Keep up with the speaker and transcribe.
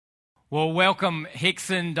Well, welcome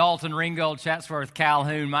Hickson, Dalton, Ringgold, Chatsworth,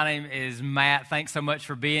 Calhoun. My name is Matt. Thanks so much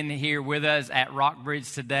for being here with us at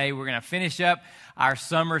Rockbridge today. We're going to finish up our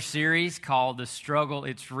summer series called The Struggle,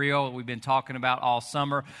 It's Real. We've been talking about all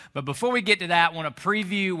summer. But before we get to that, I want to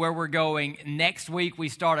preview where we're going. Next week, we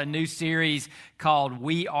start a new series called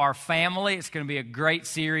We Are Family. It's going to be a great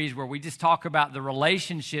series where we just talk about the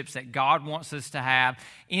relationships that God wants us to have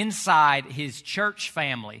inside His church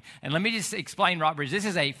family. And let me just explain, Rockbridge, this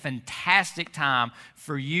is a fantastic time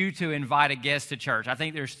for you to invite a guest to church. I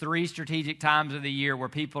think there's 3 strategic times of the year where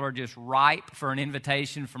people are just ripe for an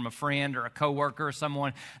invitation from a friend or a coworker or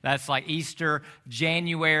someone. That's like Easter,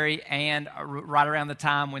 January, and right around the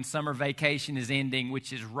time when summer vacation is ending,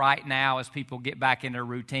 which is right now as people get back in their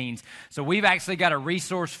routines. So we've actually got a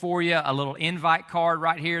resource for you, a little invite card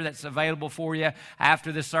right here that's available for you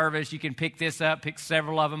after the service. You can pick this up, pick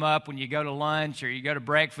several of them up when you go to lunch or you go to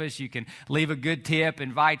breakfast. You can leave a good tip,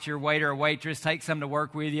 invite your waiter or waitress, take some to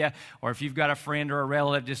work with you, or if you've got a friend or a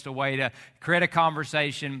relative, just a way to create a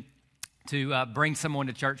conversation to bring someone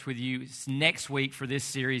to church with you next week for this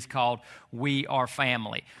series called We Are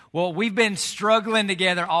Family. Well, we've been struggling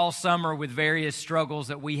together all summer with various struggles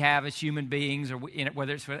that we have as human beings, or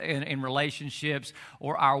whether it's in relationships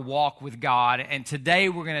or our walk with God. And today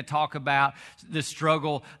we're going to talk about the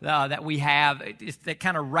struggle that we have that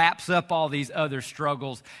kind of wraps up all these other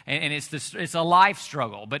struggles, and it's a life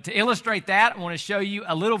struggle. But to illustrate that, I want to show you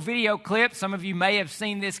a little video clip. Some of you may have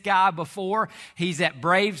seen this guy before. He's at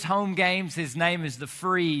Braves home games. His name is the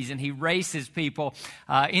Freeze, and he races people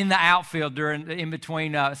in the outfield in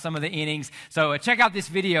between some of the innings. So check out this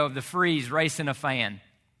video of the Freeze racing a fan.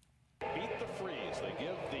 Beat the Freeze. They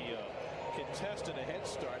give the contestant a head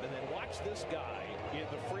start, and then watch this guy in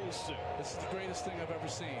the Freeze suit. This is the greatest thing I've ever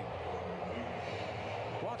seen.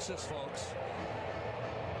 Watch this, folks.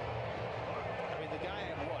 I mean, the guy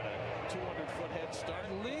had what, a 200-foot head start?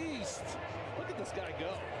 At least. Look at this guy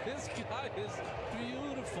go. This guy is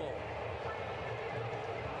beautiful.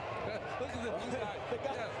 Look at this guy. The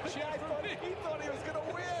guy thought, he thought he was going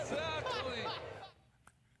to win. Exactly.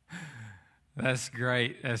 That's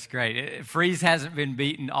great. That's great. Freeze hasn't been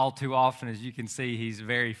beaten all too often. As you can see, he's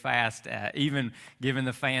very fast, even giving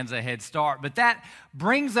the fans a head start. But that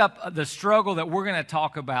brings up the struggle that we're going to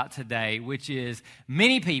talk about today, which is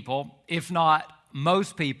many people, if not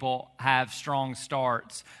most people, have strong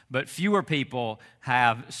starts, but fewer people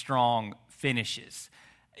have strong finishes.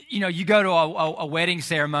 You know, you go to a wedding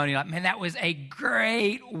ceremony, like, man, that was a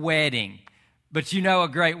great wedding. But you know, a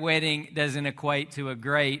great wedding doesn't equate to a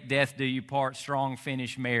great death do you part, strong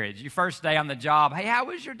finish marriage. Your first day on the job, hey, how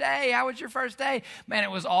was your day? How was your first day? Man,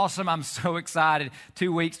 it was awesome. I'm so excited.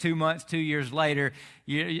 2 weeks, 2 months, 2 years later,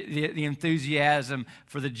 the enthusiasm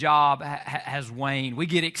for the job has waned. We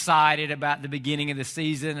get excited about the beginning of the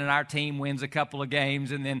season, and our team wins a couple of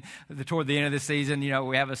games, and then toward the end of the season, you know,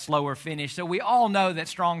 we have a slower finish. So we all know that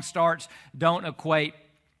strong starts don't equate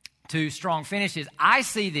to strong finishes. I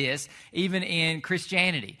see this even in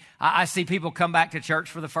Christianity. I see people come back to church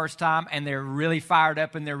for the first time and they're really fired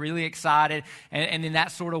up and they're really excited, and then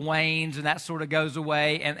that sort of wanes and that sort of goes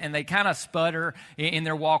away, and they kind of sputter in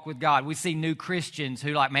their walk with God. We see new Christians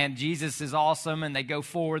who like, man, Jesus is awesome, and they go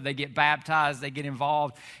forward, they get baptized, they get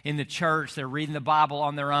involved in the church, they're reading the Bible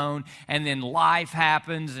on their own, and then life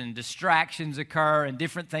happens and distractions occur and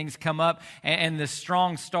different things come up, and the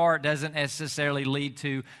strong start doesn't necessarily lead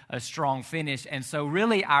to a strong finish. And so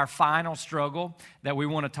really our final struggle that we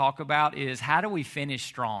want to talk about is, how do we finish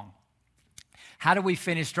strong? How do we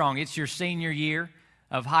finish strong? It's your senior year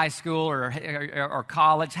of high school or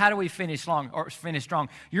college. How do we finish strong?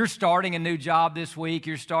 You're starting a new job this week.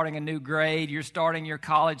 You're starting a new grade. You're starting your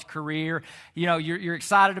college career. You know, you're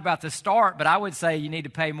excited about the start, but I would say you need to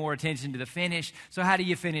pay more attention to the finish. So how do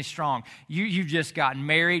you finish strong? You've just gotten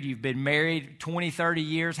married. You've been married 20, 30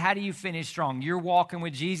 years. How do you finish strong? You're walking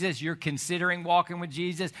with Jesus. You're considering walking with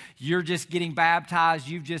Jesus. You're just getting baptized.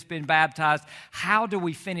 You've just been baptized. How do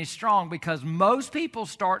we finish strong? Because most people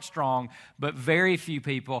start strong, but very few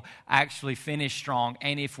people actually finish strong.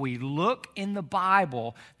 And if we look in the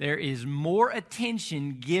Bible, there is more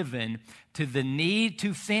attention given to the need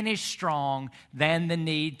to finish strong than the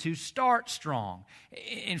need to start strong.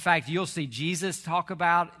 In fact, you'll see Jesus talk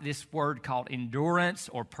about this word called endurance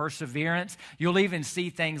or perseverance. You'll even see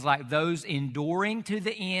things like those enduring to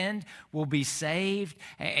the end will be saved.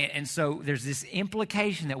 And so there's this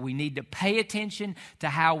implication that we need to pay attention to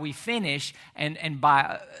how we finish. And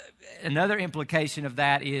by another implication of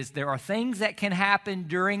that is there are things that can happen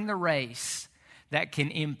during the race that can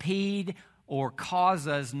impede or cause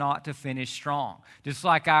us not to finish strong. Just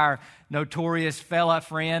like our notorious fella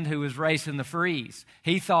friend who was racing the freeze.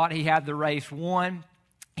 He thought he had the race won.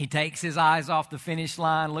 He takes his eyes off the finish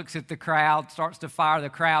line, looks at the crowd, starts to fire the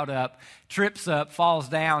crowd up, trips up, falls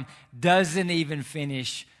down, doesn't even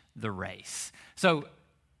finish the race. So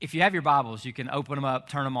if you have your Bibles, you can open them up,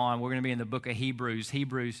 turn them on. We're going to be in the book of Hebrews,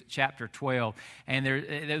 Hebrews chapter 12. And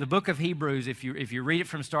the book of Hebrews, if you read it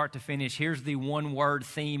from start to finish, here's the one-word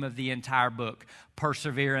theme of the entire book: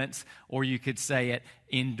 perseverance, or you could say it,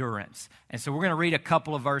 endurance. And so we're going to read a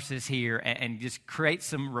couple of verses here and just create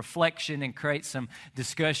some reflection and create some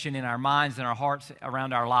discussion in our minds and our hearts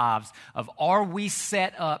around our lives of, are we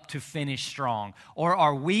set up to finish strong, or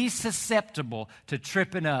are we susceptible to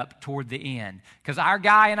tripping up toward the end? Because our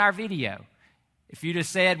guy in our video, if you'd have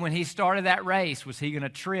said when he started that race, was he going to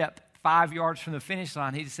trip 5 yards from the finish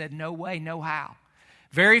line, he'd have said, no way, no how.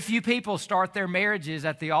 Very few people start their marriages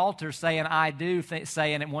at the altar saying, I do,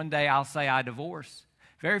 saying that one day I'll say I divorce.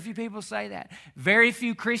 Very few people say that. Very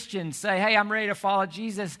few Christians say, hey, I'm ready to follow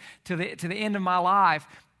Jesus to the end of my life,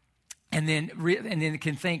 and then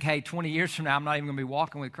can think, hey, 20 years from now, I'm not even going to be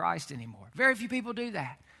walking with Christ anymore. Very few people do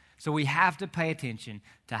that. So we have to pay attention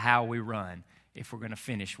to how we run if we're going to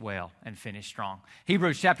finish well and finish strong.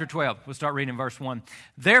 Hebrews chapter 12, we'll start reading verse 1.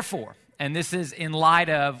 Therefore, and this is in light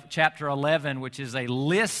of chapter 11, which is a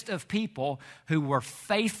list of people who were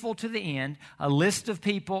faithful to the end, a list of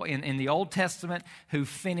people in the Old Testament who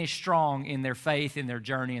finished strong in their faith, in their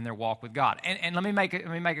journey, in their walk with God. And let me make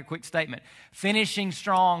a quick statement. Finishing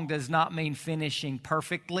strong does not mean finishing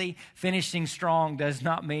perfectly. Finishing strong does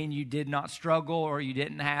not mean you did not struggle or you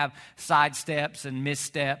didn't have side steps and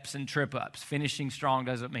missteps and trip-ups. Finishing strong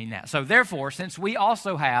doesn't mean that. So therefore, since we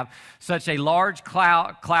also have such a large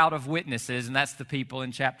cloud of witnesses, and that's the people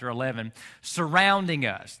in chapter 11, surrounding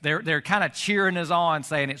us. They're kind of cheering us on,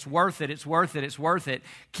 saying, it's worth it, it's worth it, it's worth it.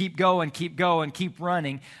 Keep going, keep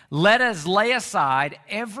running. Let us lay aside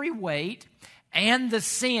every weight and the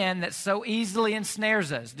sin that so easily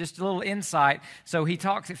ensnares us. Just a little insight. So he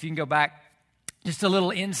talks, if you can go back, just a little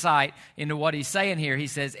insight into what he's saying here. He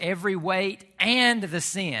says, every weight and the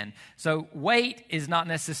sin. So weight is not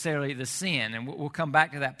necessarily the sin, and we'll come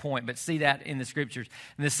back to that point, but see that in the scriptures.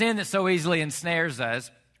 And the sin that so easily ensnares us,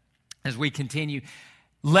 as we continue,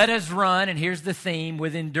 let us run, and here's the theme,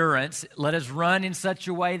 with endurance. Let us run in such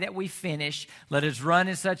a way that we finish. Let us run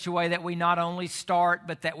in such a way that we not only start,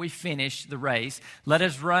 but that we finish the race. Let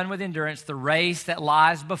us run with endurance the race that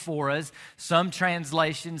lies before us. Some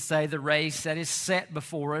translations say the race that is set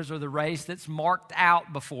before us, or the race that's marked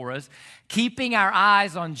out before us. Keeping our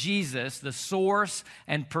eyes on Jesus, the source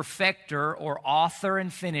and perfecter, or author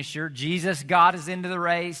and finisher. Jesus, God, is into the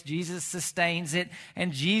race. Jesus sustains it.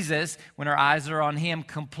 And Jesus, when our eyes are on Him,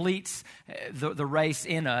 completes the race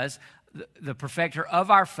in us, the perfecter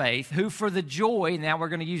of our faith, who for the joy, now we're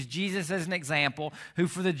going to use Jesus as an example, who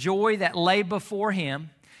for the joy that lay before Him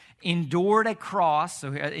endured a cross.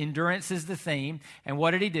 So endurance is the theme. And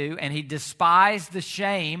what did He do? And He despised the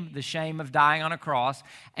shame of dying on a cross,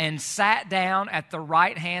 and sat down at the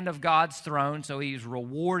right hand of God's throne. So He's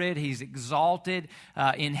rewarded, He's exalted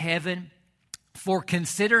in heaven. For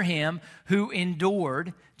consider Him who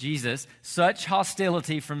endured, Jesus, such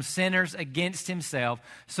hostility from sinners against Himself,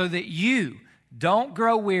 so that you don't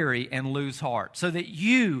grow weary and lose heart, so that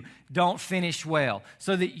you don't finish well,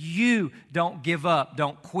 so that you don't give up,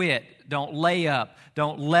 don't quit, don't lay up,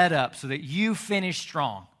 don't let up, so that you finish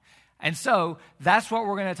strong. And so that's what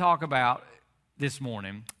we're going to talk about this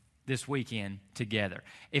morning, this weekend together.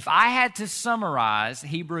 If I had to summarize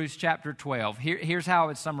Hebrews chapter 12, here's how I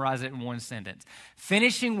would summarize it in one sentence.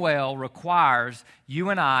 Finishing well requires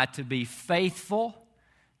you and I to be faithful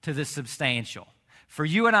to the substantial. For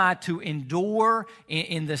you and I to endure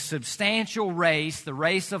in the substantial race, the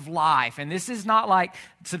race of life. And this is not like,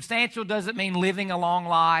 substantial doesn't mean living a long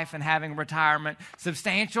life and having retirement.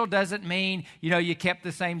 Substantial doesn't mean, you kept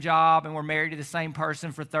the same job and were married to the same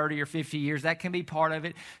person for 30 or 50 years. That can be part of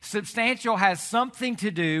it. Substantial has something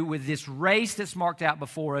to do with this race that's marked out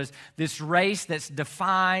before us, this race that's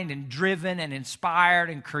defined and driven and inspired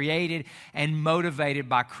and created and motivated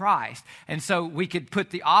by Christ. And so we could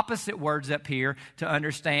put the opposite words up here to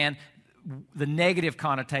understand the negative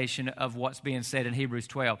connotation of what's being said in Hebrews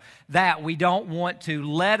 12, that we don't want to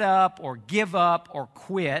let up or give up or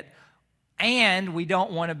quit, and we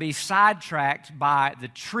don't want to be sidetracked by the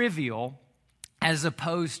trivial as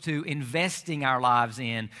opposed to investing our lives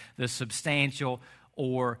in the substantial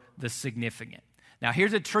or the significant. Now,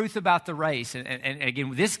 here's the truth about the race, and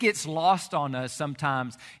again, this gets lost on us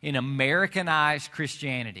sometimes in Americanized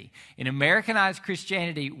Christianity. In Americanized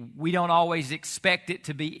Christianity, we don't always expect it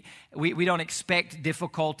to be, we don't expect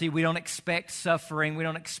difficulty, we don't expect suffering, we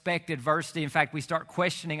don't expect adversity. In fact, we start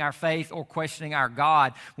questioning our faith or questioning our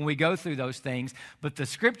God when we go through those things. But the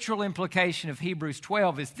scriptural implication of Hebrews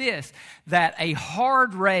 12 is this, that a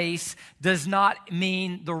hard race does not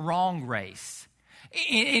mean the wrong race.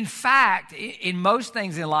 In fact, in most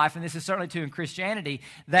things in life, and this is certainly true in Christianity,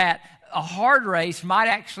 that a hard race might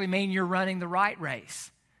actually mean you're running the right race,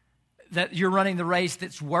 that you're running the race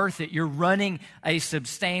that's worth it. You're running a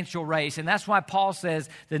substantial race. And that's why Paul says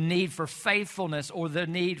the need for faithfulness or the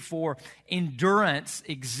need for endurance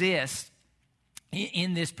exists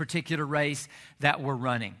in this particular race that we're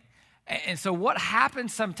running. And so what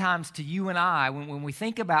happens sometimes to you and I when we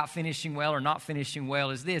think about finishing well or not finishing well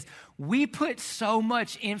is this. We put so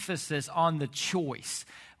much emphasis on the choice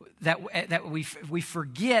that we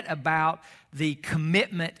forget about the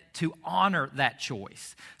commitment to honor that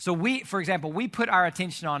choice. So for example, we put our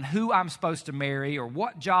attention on who I'm supposed to marry or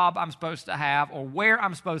what job I'm supposed to have or where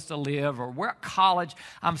I'm supposed to live or what college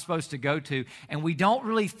I'm supposed to go to, and we don't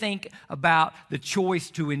really think about the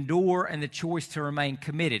choice to endure and the choice to remain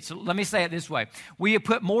committed. So let me say it this way. We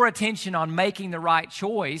put more attention on making the right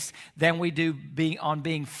choice than we do on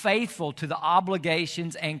being faithful to the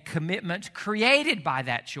obligations and commitments created by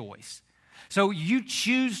that choice. So you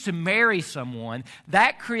choose to marry someone,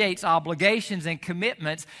 that creates obligations and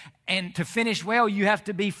commitments, and to finish well, you have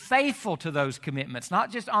to be faithful to those commitments,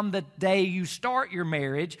 not just on the day you start your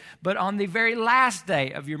marriage, but on the very last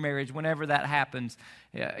day of your marriage, whenever that happens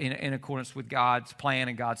in accordance with God's plan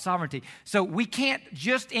and God's sovereignty. So we can't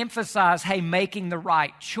just emphasize, hey, making the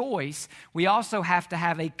right choice. We also have to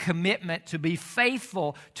have a commitment to be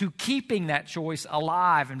faithful to keeping that choice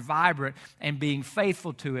alive and vibrant and being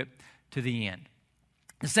faithful to it to the end.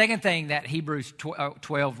 The second thing that Hebrews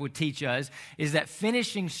 12 would teach us is that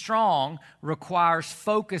finishing strong requires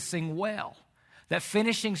focusing well. That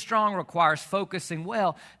finishing strong requires focusing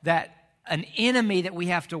well. That an enemy that we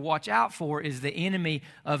have to watch out for is the enemy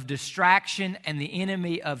of distraction and the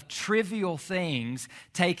enemy of trivial things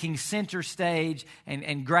taking center stage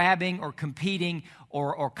and grabbing or competing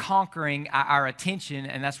or conquering our attention.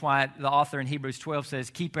 And that's why the author in Hebrews 12 says,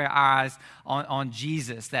 keep our eyes on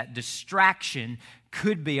Jesus. That distraction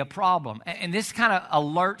could be a problem. And this kind of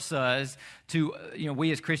alerts us to, we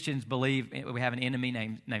as Christians believe we have an enemy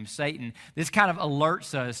named Satan. This kind of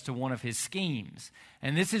alerts us to one of his schemes.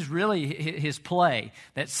 And this is really his play,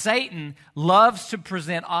 that Satan loves to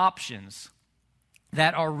present options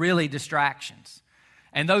that are really distractions.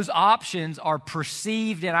 And those options are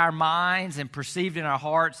perceived in our minds and perceived in our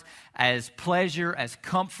hearts as pleasure, as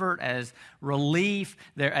comfort, as relief,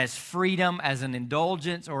 as freedom, as an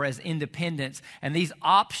indulgence, or as independence. And these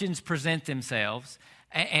options present themselves,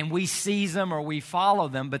 and we seize them or we follow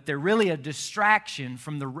them, but they're really a distraction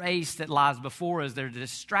from the race that lies before us. They're a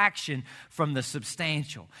distraction from the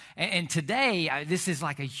substantial. And today, this is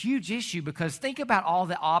like a huge issue because think about all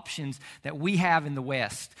the options that we have in the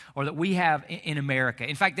West or that we have in America.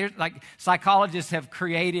 In fact, there's like psychologists have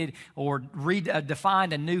created or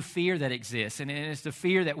defined a new fear that exists, and it's the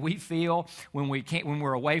fear that we feel when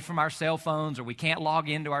we're away from our cell phones or we can't log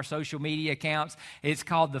into our social media accounts. It's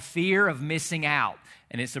called the fear of missing out.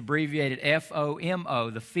 And it's abbreviated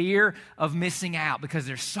FOMO, the fear of missing out, because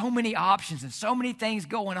there's so many options and so many things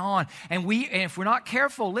going on. And if we're not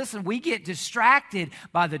careful, listen, we get distracted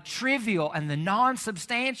by the trivial and the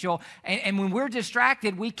non-substantial. And when we're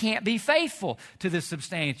distracted, we can't be faithful to the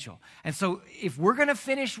substantial. And so if we're going to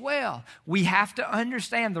finish well, we have to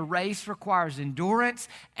understand the race requires endurance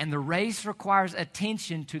and the race requires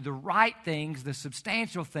attention to the right things, the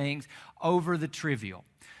substantial things, over the trivial.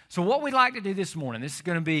 So what we'd like to do this morning, this is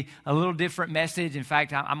going to be a little different message. In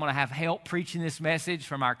fact, I'm going to have help preaching this message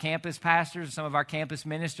from our campus pastors, some of our campus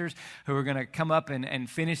ministers who are going to come up and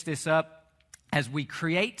finish this up as we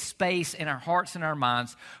create space in our hearts and our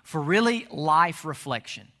minds for really life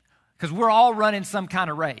reflection. Because we're all running some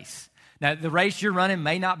kind of race. Now, the race you're running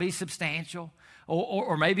may not be substantial.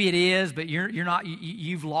 Or maybe it is, but you're not.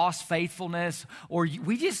 You've lost faithfulness. Or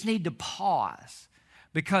we just need to pause.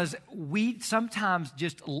 Because we sometimes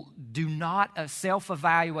just do not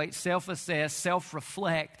self-evaluate, self-assess,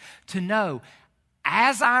 self-reflect to know,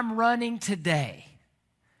 as I'm running today,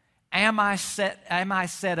 am I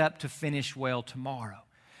set up to finish well tomorrow?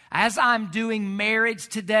 As I'm doing marriage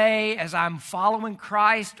today, as I'm following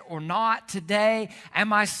Christ or not today,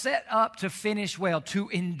 am I set up to finish well, to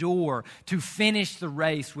endure, to finish the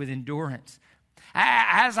race with endurance?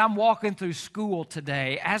 As I'm walking through school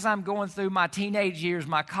today, as I'm going through my teenage years,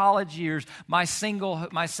 my college years, my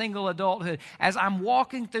single adulthood, as I'm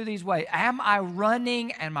walking through these ways, am I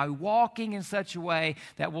running, am I walking in such a way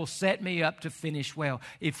that will set me up to finish well?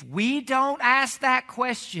 If we don't ask that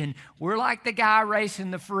question, we're like the guy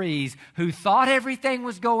racing the Freeze who thought everything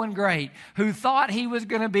was going great, who thought he was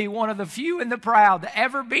going to be one of the few and the proud to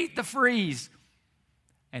ever beat the Freeze.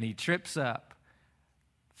 And he trips up,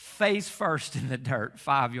 face first in the dirt,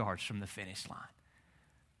 5 yards from the finish line.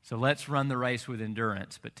 So let's run the race with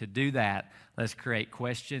endurance. But to do that, let's create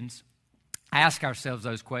questions. Ask ourselves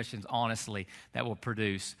those questions honestly that will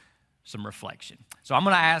produce some reflection. So I'm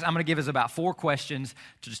going to give us about 4 questions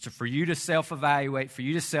for you to self-evaluate, for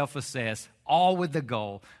you to self-assess, all with the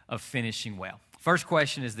goal of finishing well. First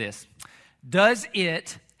question is this: does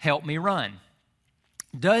it help me run?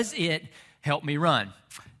 Does it help me run?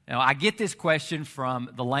 Now, I get this question from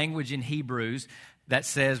the language in Hebrews that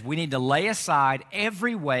says we need to lay aside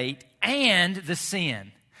every weight and the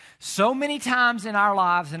sin. So many times in our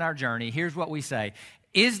lives, in our journey, here's what we say: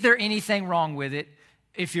 is there anything wrong with it?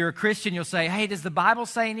 If you're a Christian, you'll say, hey, does the Bible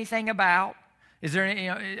say anything about? Is there any,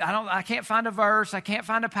 I can't find a verse. I can't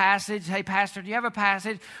find a passage. Hey, pastor, do you have a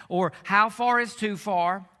passage? Or how far is too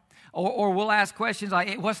far? Or we'll ask questions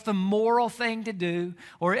like, what's the moral thing to do?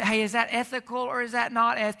 Or, hey, is that ethical or is that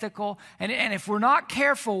not ethical? And if we're not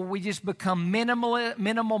careful, we just become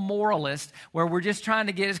minimal moralists, where we're just trying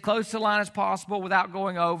to get as close to the line as possible without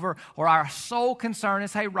going over, or our sole concern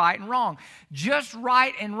is, hey, right and wrong. Just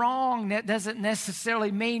right and wrong, that doesn't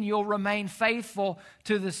necessarily mean you'll remain faithful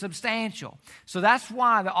to the substantial. So that's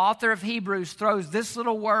why the author of Hebrews throws this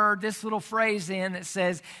little word, this little phrase in that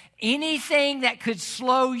says, anything that could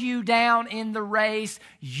slow you down in the race,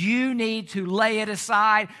 you need to lay it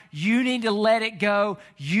aside. You need to let it go.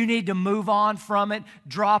 You need to move on from it,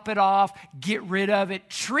 drop it off, get rid of it,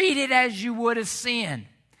 treat it as you would a sin.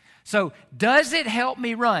 So, does it help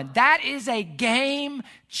me run? That is a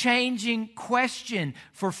game-changing question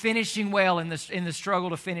for finishing well in the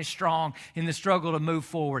struggle to finish strong, in the struggle to move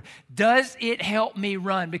forward. Does it help me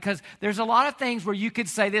run? Because there's a lot of things where you could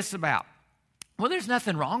say this about, well, there's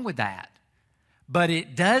nothing wrong with that, but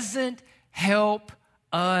it doesn't help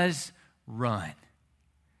us run.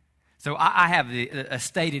 So I have a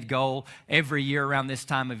stated goal every year around this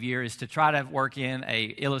time of year is to try to work in a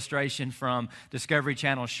illustration from Discovery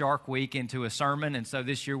Channel Shark Week into a sermon. And so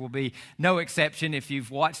this year will be no exception. If you've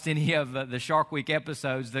watched any of the Shark Week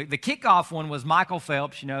episodes, the kickoff one was Michael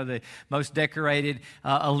Phelps, the most decorated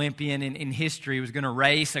Olympian in history, was going to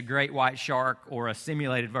race a great white shark, or a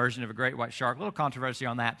simulated version of a great white shark. A little controversy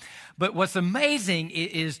on that. But what's amazing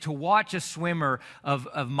is to watch a swimmer of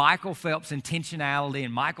Michael Phelps' intentionality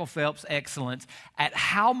and Michael Phelps' excellence at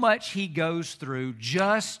how much he goes through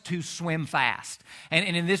just to swim fast.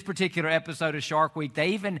 And in this particular episode of Shark Week,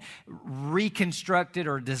 they even reconstructed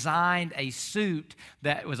or designed a suit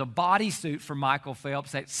that was a bodysuit for Michael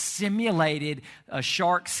Phelps that simulated a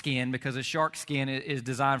shark skin, because a shark skin is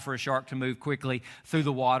designed for a shark to move quickly through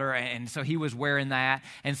the water. And so he was wearing that.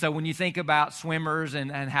 And so when you think about swimmers and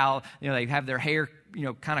how they have their hair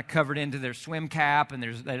kind of covered into their swim cap, and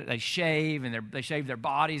they shave, and they shave their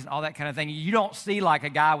bodies and all that kind of thing. You don't see like a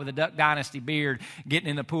guy with a Duck Dynasty beard getting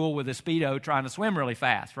in the pool with a Speedo trying to swim really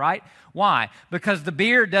fast, right? Why? Because the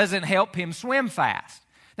beard doesn't help him swim fast.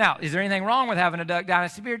 Now, is there anything wrong with having a Duck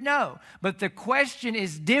Dynasty beard? No. But the question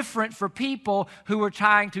is different for people who are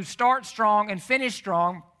trying to start strong and finish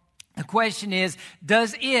strong. The question is,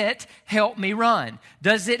 does it help me run?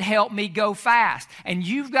 Does it help me go fast? And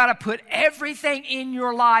you've got to put everything in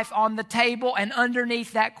your life on the table, and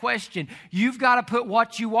underneath that question, you've got to put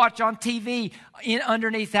what you watch on TV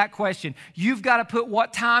underneath that question. You've got to put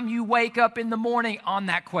what time you wake up in the morning on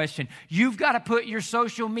that question. You've got to put your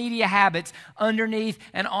social media habits underneath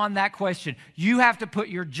and on that question. You have to put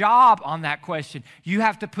your job on that question. You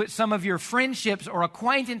have to put some of your friendships or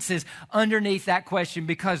acquaintances underneath that question,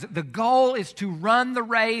 because the goal is to run the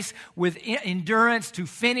race with endurance, to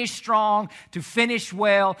finish strong, to finish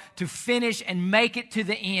well, to finish and make it to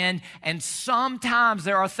the end. And sometimes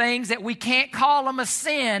there are things that we can't call them a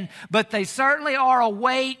sin, but they certainly are a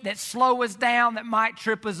weight that slow us down, that might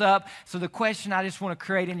trip us up. So the question I just want to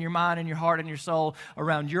create in your mind and your heart and your soul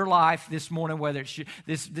around your life this morning, whether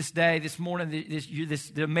it's this day, this morning,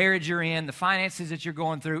 the marriage you're in, the finances that you're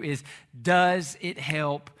going through, is, does it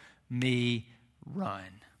help me run?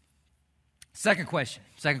 Second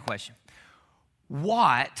question.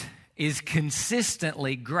 What is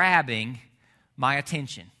consistently grabbing my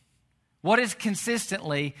attention? What is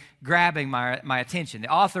consistently grabbing my attention? The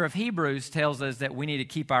author of Hebrews tells us that we need to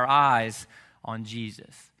keep our eyes on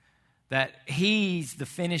Jesus. that he's the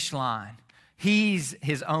finish line. He's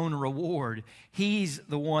his own reward. He's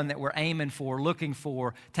the one that we're aiming for, looking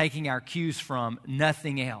for, taking our cues from,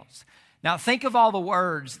 nothing else. Now, think of all the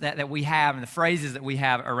words that we have and the phrases that we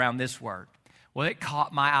have around this word. Well, it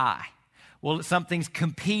caught my eye. Well, something's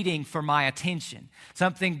competing for my attention.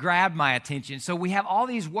 Something grabbed my attention. So we have all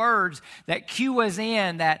these words that cue us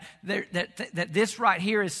in that this right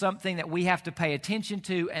here is something that we have to pay attention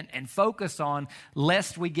to and focus on,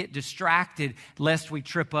 lest we get distracted, lest we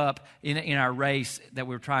trip up in our race that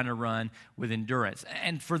we're trying to run with endurance.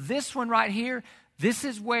 And for this one right here, this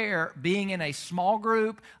is where being in a small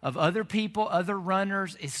group of other people, other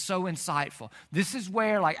runners, is so insightful. This is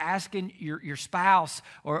where, like, asking your spouse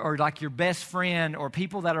or like your best friend or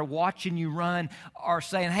people that are watching you run are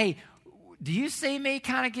saying, hey, do you see me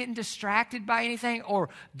kind of getting distracted by anything? Or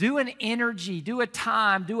do an energy, do a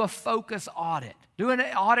time, do a focus audit. Do an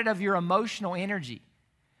audit of your emotional energy.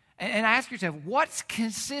 And ask yourself, what's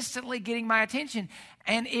consistently getting my attention?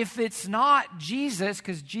 And if it's not Jesus,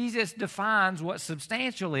 because Jesus defines what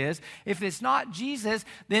substantial is, if it's not Jesus,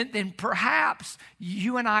 then perhaps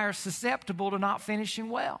you and I are susceptible to not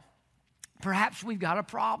finishing well. Perhaps we've got a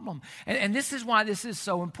problem. And this is why this is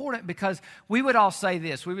so important, because we would all say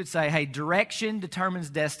this. We would say, hey, direction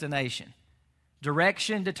determines destination.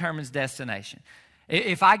 Direction determines destination.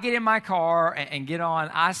 If I get in my car and get on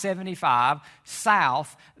I-75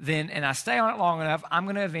 south, and I stay on it long enough, I'm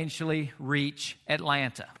going to eventually reach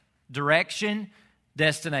Atlanta. Direction,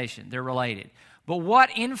 destination, they're related. But what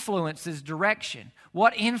influences direction?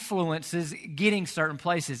 What influences getting certain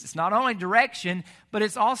places? It's not only direction, but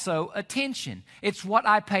it's also attention. It's what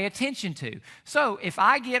I pay attention to. So if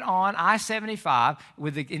I get on I-75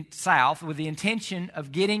 south with the intention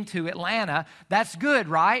of getting to Atlanta, that's good,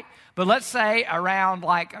 right? But let's say around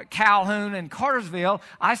like Calhoun and Cartersville,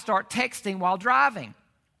 I start texting while driving.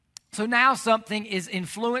 So now something is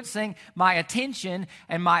influencing my attention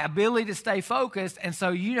and my ability to stay focused. And so,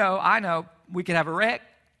 I know we could have a wreck.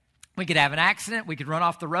 We could have an accident. We could run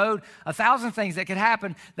off the road. 1,000 things that could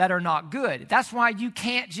happen that are not good. That's why you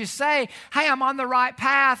can't just say, hey, I'm on the right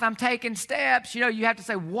path. I'm taking steps. You have to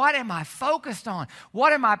say, what am I focused on?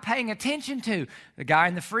 What am I paying attention to? The guy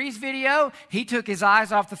in the freeze video, he took his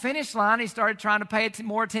eyes off the finish line. He started trying to pay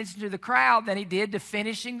more attention to the crowd than he did to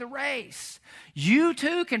finishing the race. You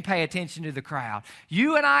too can pay attention to the crowd.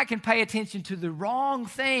 You and I can pay attention to the wrong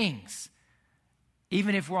things,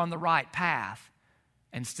 even if we're on the right path,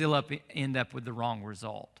 and still end up with the wrong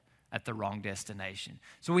result at the wrong destination.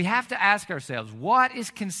 So we have to ask ourselves, what is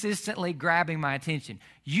consistently grabbing my attention?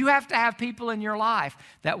 You have to have people in your life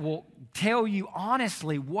that will tell you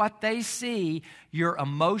honestly what they see, your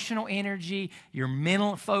emotional energy, your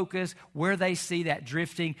mental focus, where they see that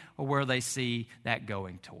drifting or where they see that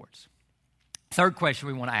going towards. Third question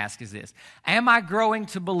we want to ask is this: am I growing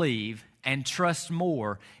to believe and trust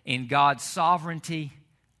more in God's sovereignty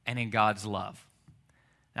and in God's love?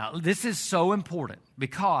 Now, this is so important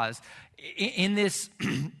because in this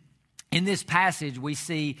passage, we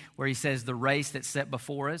see where he says the race that's set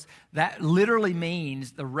before us. That literally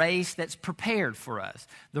means the race that's prepared for us,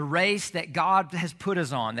 the race that God has put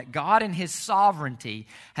us on, that God in his sovereignty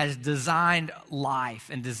has designed life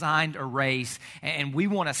and designed a race, and we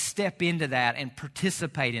want to step into that and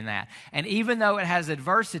participate in that. And even though it has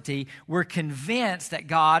adversity, we're convinced that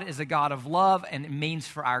God is a God of love and it means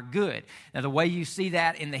for our good. Now, the way you see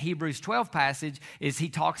that in the Hebrews 12 passage is he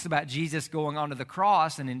talks about Jesus going onto the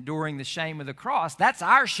cross and enduring the shame of the cross. That's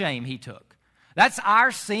our shame he took. That's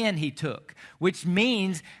our sin he took, which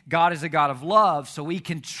means God is a God of love, so we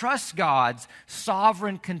can trust God's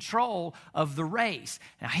sovereign control of the race.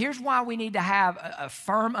 Now, here's why we need to have a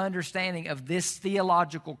firm understanding of this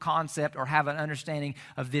theological concept or have an understanding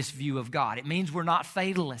of this view of God. It means we're not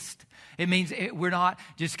fatalist. It means we're not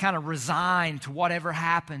just kind of resigned to whatever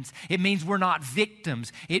happens. It means we're not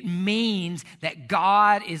victims. It means that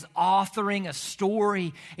God is authoring a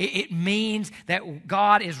story. It means that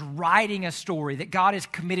God is writing a story, that God is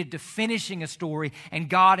committed to finishing a story, and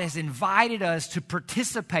God has invited us to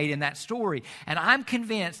participate in that story. And I'm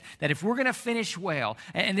convinced that if we're going to finish well,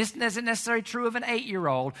 and this isn't necessarily true of an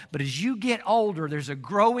 8-year-old, but as you get older, there's a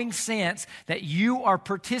growing sense that you are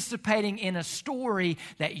participating in a story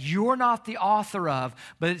that you're not the author of,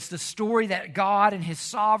 but it's the story that God and his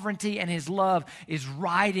sovereignty and his love is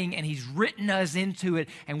writing, and he's written us into it,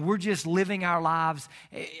 and we're just living our lives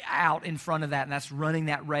out in front of that, and that's running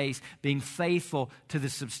that race, being faithful faithful to the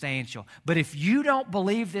substantial. But if you don't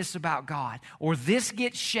believe this about God, or this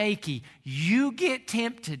gets shaky, you get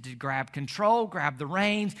tempted to grab control, grab the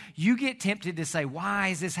reins. You get tempted to say, why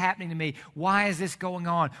is this happening to me? Why is this going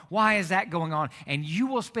on? Why is that going on? And you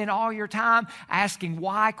will spend all your time asking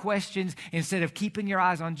why questions instead of keeping your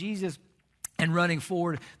eyes on Jesus and running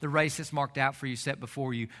forward the race that's marked out for you, set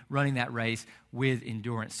before you, running that race with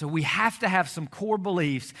endurance. So we have to have some core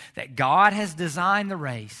beliefs that God has designed the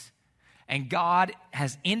race, and God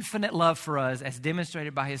has infinite love for us as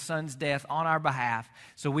demonstrated by His Son's death on our behalf,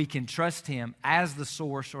 so we can trust Him as the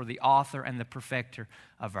source or the author and the perfecter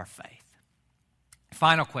of our faith.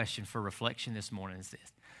 Final question for reflection this morning is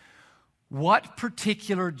this: what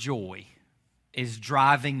particular joy is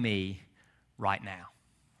driving me right now?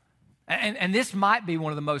 And this might be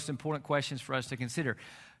one of the most important questions for us to consider,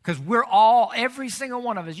 because we're all, every single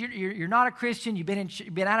one of us, you're not a Christian, you've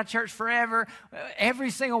been out of church forever, every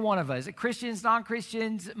single one of us, Christians,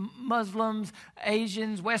 non-Christians, Muslims,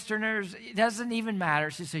 Asians, Westerners, it doesn't even matter,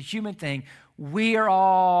 it's just a human thing. We are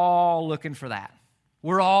all looking for that.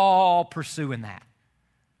 We're all pursuing that.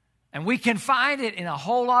 And we can find it in a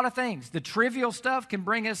whole lot of things. The trivial stuff can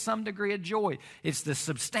bring us some degree of joy. It's the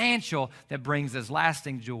substantial that brings us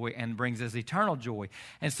lasting joy and brings us eternal joy.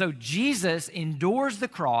 And so Jesus endures the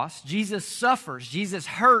cross. Jesus suffers. Jesus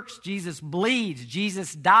hurts. Jesus bleeds.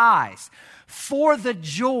 Jesus dies for the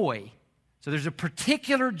joy. So there's a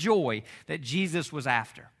particular joy that Jesus was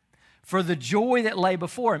after. For the joy that lay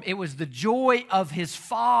before Him. It was the joy of His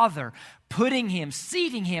Father putting Him,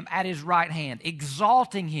 seating Him at His right hand,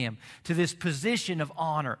 exalting Him to this position of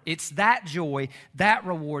honor. It's that joy, that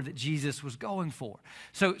reward that Jesus was going for.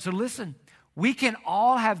 So listen, we can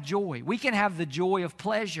all have joy. We can have the joy of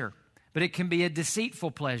pleasure, but it can be a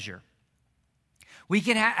deceitful pleasure. We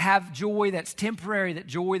can have joy that's temporary, that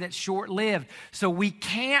joy that's short-lived. So we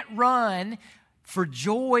can't run for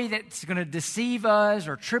joy that's going to deceive us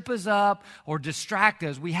or trip us up or distract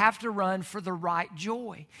us. We have to run for the right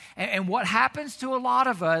joy. And what happens to a lot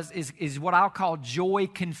of us is what I'll call joy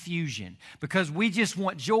confusion, because we just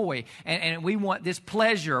want joy and we want this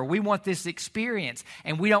pleasure, or we want this experience,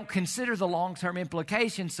 and we don't consider the long-term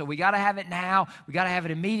implications. So we got to have it now, we got to have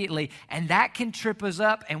it immediately, and that can trip us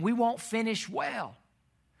up and we won't finish well.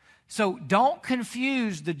 So don't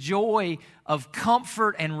confuse the joy of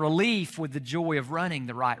comfort and relief with the joy of running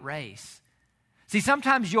the right race. See,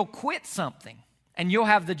 sometimes you'll quit something and you'll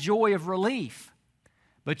have the joy of relief,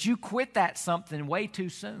 but you quit that something way too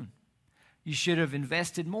soon. You should have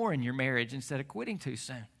invested more in your marriage instead of quitting too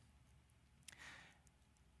soon.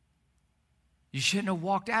 You shouldn't have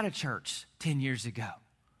walked out of church 10 years ago.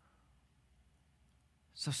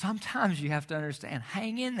 So sometimes you have to understand,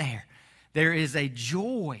 hang in there. There is a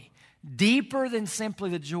joy deeper than simply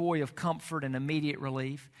the joy of comfort and immediate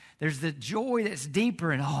relief. There's the joy that's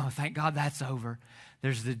deeper, and oh, thank God that's over.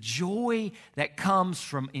 There's the joy that comes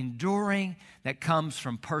from enduring, that comes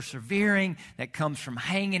from persevering, that comes from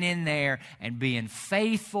hanging in there and being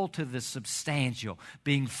faithful to the substantial,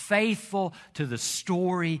 being faithful to the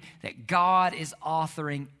story that God is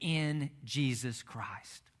authoring in Jesus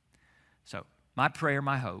Christ. So my prayer,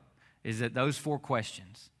 my hope, is that those 4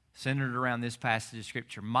 questions centered around this passage of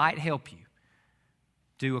Scripture might help you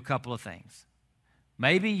do a couple of things.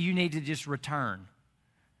 Maybe you need to just return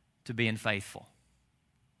to being faithful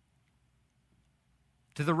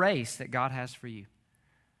to the race that God has for you.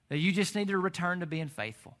 That you just need to return to being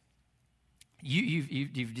faithful.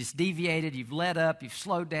 You've just deviated, you've let up, you've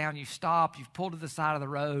slowed down, you've stopped, you've pulled to the side of the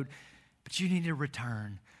road, but you need to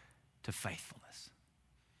return to faithfulness.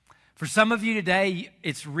 For some of you today,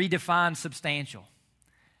 it's redefined substantial.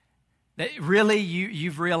 That really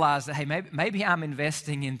you've realized that, hey, maybe I'm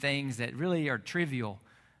investing in things that really are trivial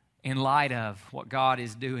in light of what God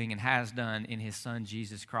is doing and has done in His Son,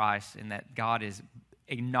 Jesus Christ, and that God is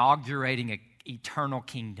inaugurating an eternal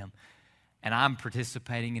kingdom, and I'm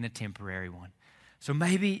participating in a temporary one. So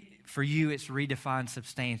maybe for you it's redefined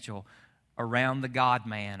substantial around the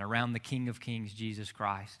God-man, around the King of Kings, Jesus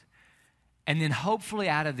Christ. And then hopefully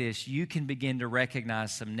out of this, you can begin to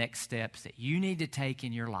recognize some next steps that you need to take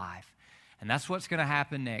in your life. And that's what's going to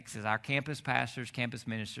happen next, is our campus pastors, campus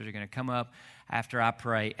ministers are going to come up after I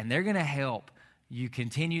pray, and they're going to help you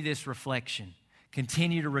continue this reflection,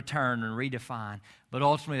 continue to return and redefine, but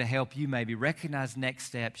ultimately to help you maybe recognize next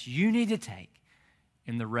steps you need to take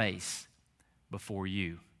in the race before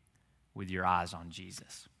you with your eyes on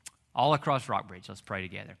Jesus. All across Rockbridge, let's pray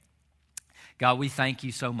together. God, we thank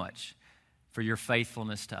you so much for your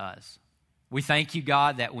faithfulness to us. We thank you,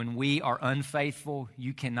 God, that when we are unfaithful,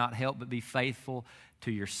 you cannot help but be faithful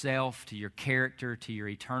to yourself, to your character, to your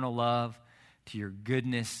eternal love, to your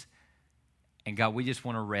goodness. And God, we just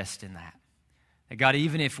want to rest in that. And God,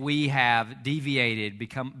 even if we have deviated,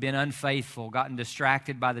 been unfaithful, gotten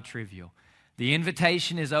distracted by the trivial, the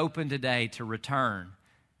invitation is open today to return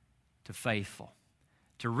to faithful,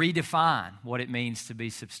 to redefine what it means to be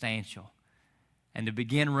substantial, and to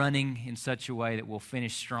begin running in such a way that we'll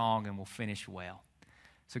finish strong and we'll finish well.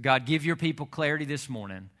 So God, give your people clarity this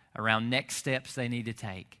morning around next steps they need to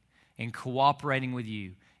take in cooperating with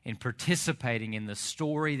you, in participating in the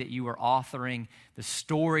story that you are authoring, the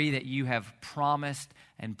story that you have promised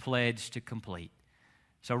and pledged to complete.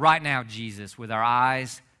 So right now, Jesus, with our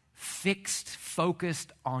eyes fixed,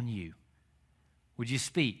 focused on you, would you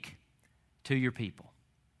speak to your people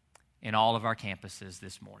in all of our campuses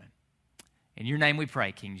this morning? In your name we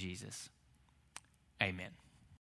pray, King Jesus. Amen.